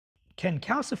Can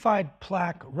calcified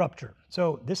plaque rupture?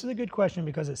 So this is a good question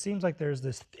because it seems like there's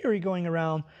this theory going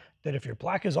around that if your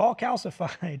plaque is all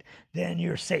calcified, then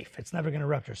you're safe. It's never going to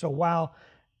rupture. So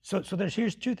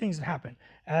here's two things that happen.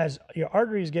 As your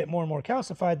arteries get more and more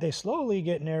calcified, they slowly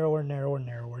get narrower, narrower,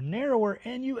 narrower, narrower,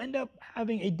 and you end up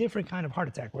having a different kind of heart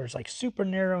attack where it's like super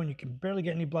narrow and you can barely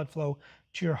get any blood flow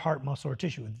to your heart muscle or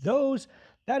tissue.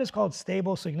 That is called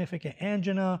stable significant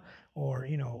angina, or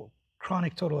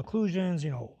chronic total occlusions,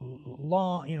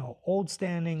 long, old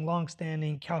standing, long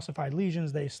standing calcified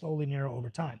lesions. They slowly narrow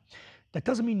over time. That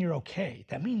doesn't mean you're okay.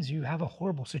 That means you have a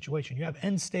horrible situation. You have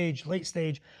end stage, late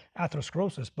stage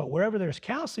atherosclerosis. But wherever there's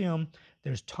calcium,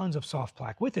 there's tons of soft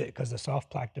plaque with it because the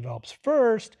soft plaque develops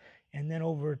first and then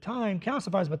over time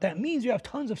calcifies. But that means you have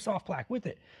tons of soft plaque with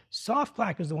it. Soft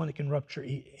plaque is the one that can rupture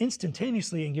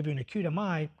instantaneously and give you an acute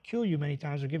MI, kill you many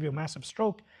times, or give you a massive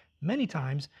stroke many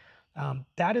times.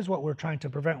 That is what we're trying to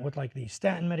prevent with like the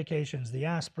statin medications, the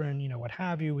aspirin, what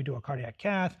have you. We do a cardiac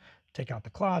cath, take out the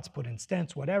clots, put in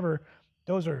stents, whatever.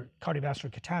 Those are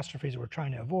cardiovascular catastrophes that we're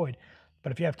trying to avoid.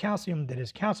 But if you have calcium that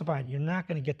is calcified, you're not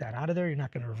going to get that out of there. You're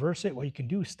not going to reverse it. What you can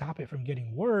do is stop it from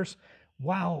getting worse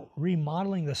while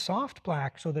remodeling the soft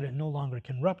plaque so that it no longer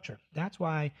can rupture. That's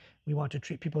why we want to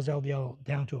treat people's LDL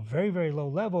down to a very, very low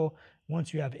level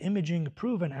once you have imaging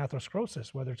proven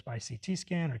atherosclerosis, whether it's by CT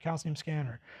scan or calcium scan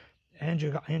or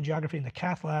angiography in the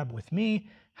cath lab with me.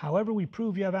 However we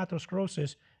prove you have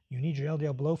atherosclerosis, you need your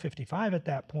LDL below 55 at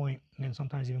that point, and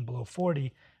sometimes even below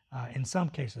 40 in some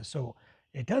cases. So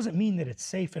it doesn't mean that it's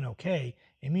safe and okay.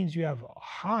 It means you have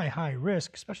high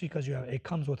risk, especially because it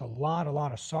comes with a lot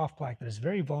of soft plaque that is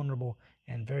very vulnerable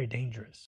and very dangerous.